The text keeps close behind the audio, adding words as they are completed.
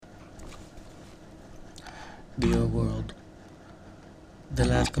Dear world, the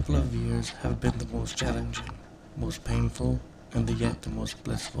last couple of years have been the most challenging, most painful, and yet the most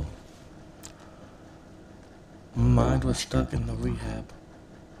blissful. My mind was stuck in the rehab,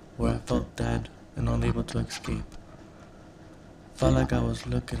 where I felt dead and unable to escape. Felt like I was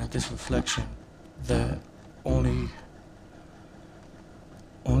looking at this reflection that only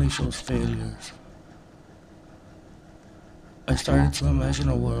only shows failures. I started to imagine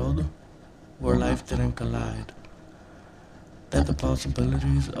a world where life didn't collide, that the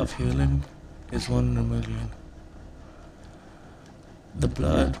possibilities of healing is one in a million. The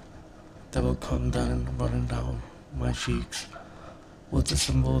blood that will come down running down my cheeks was the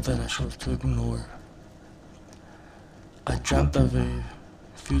symbol that I chose to ignore. I dreamt of a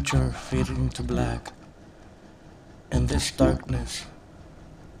future fading into black, and this darkness,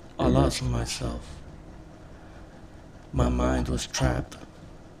 I lost myself. My mind was trapped.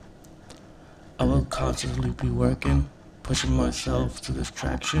 I would constantly be working, pushing myself to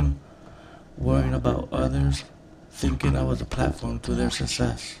distraction, worrying about others, thinking I was a platform to their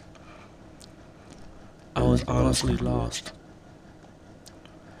success. I was honestly lost,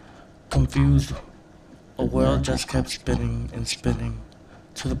 confused. A world just kept spinning and spinning,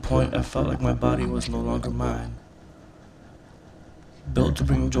 to the point I felt like my body was no longer mine, built to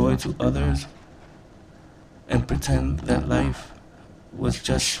bring joy to others and pretend that life was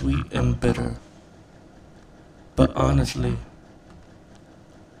just sweet and bitter. But honestly,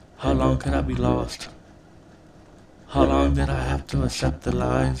 how long could I be lost? How long did I have to accept the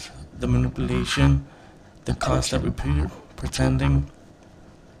lies, the manipulation, the constant pretending?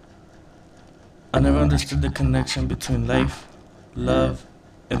 I never understood the connection between life, love,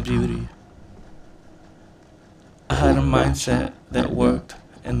 and beauty. I had a mindset that worked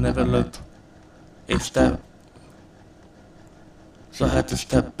and never looked a step, so I had to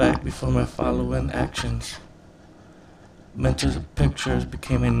step back before my following actions. Mental pictures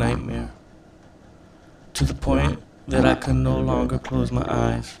became a nightmare, to the point that I could no longer close my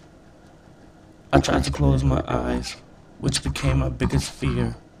eyes. I tried to close my eyes, which became my biggest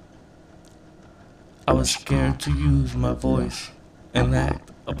fear. I was scared to use my voice and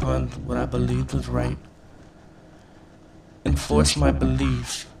act upon what I believed was right, enforce my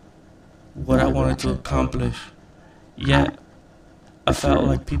beliefs, what I wanted to accomplish. Yet, I felt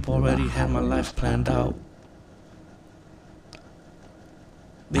like people already had my life planned out.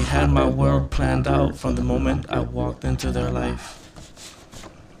 They had my world planned out from the moment I walked into their life,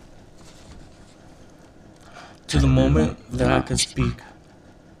 to the moment that I could speak.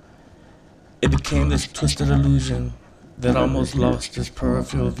 It became this twisted illusion that almost lost its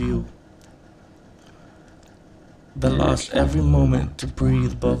peripheral view, that lost every moment to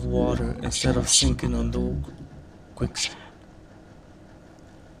breathe above water instead of sinking under quicksand.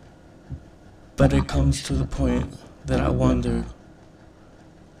 But it comes to the point that I wondered.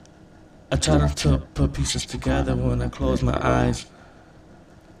 I tried to put pieces together when I closed my eyes.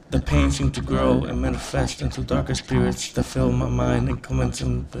 The pain seemed to grow and manifest into darker spirits that filled my mind and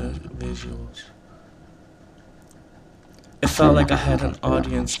commencing visuals. It felt like I had an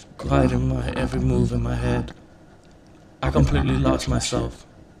audience guiding my every move in my head. I completely lost myself,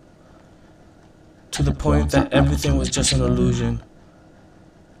 to the point that everything was just an illusion.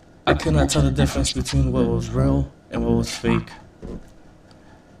 I could not tell the difference between what was real and what was fake.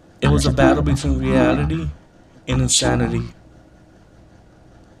 It was a battle between reality and insanity,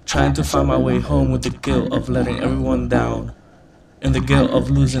 trying to find my way home with the guilt of letting everyone down and the guilt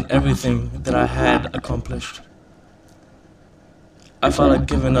of losing everything that I had accomplished. I felt like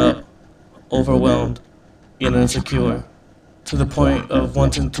giving up, overwhelmed, and insecure, to the point of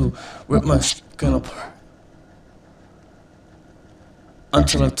wanting to rip my skin apart.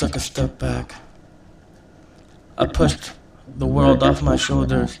 Until I took a step back. I pushed the world off my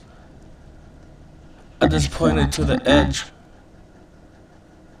shoulders. I just pointed to the edge.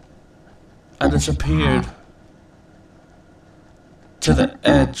 I disappeared to the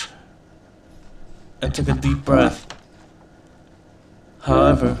edge and took a deep breath.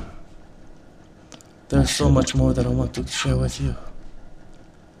 However, there's so much more that I want to share with you.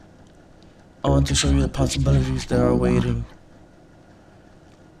 I want to show you the possibilities that are waiting.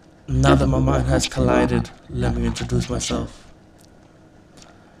 Now that my mind has collided, let me introduce myself.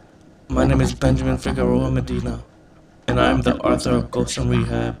 My name is Benjamin Figueroa Medina, and I am the author of Ghosts in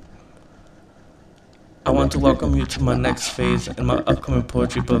Rehab. I want to welcome you to my next phase in my upcoming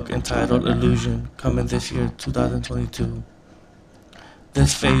poetry book entitled Illusion, coming this year, 2022.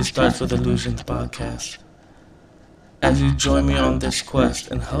 This phase starts with Illusions podcast. As you join me on this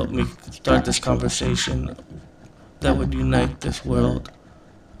quest and help me start this conversation that would unite this world,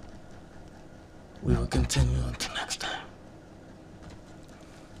 We will continue until next time.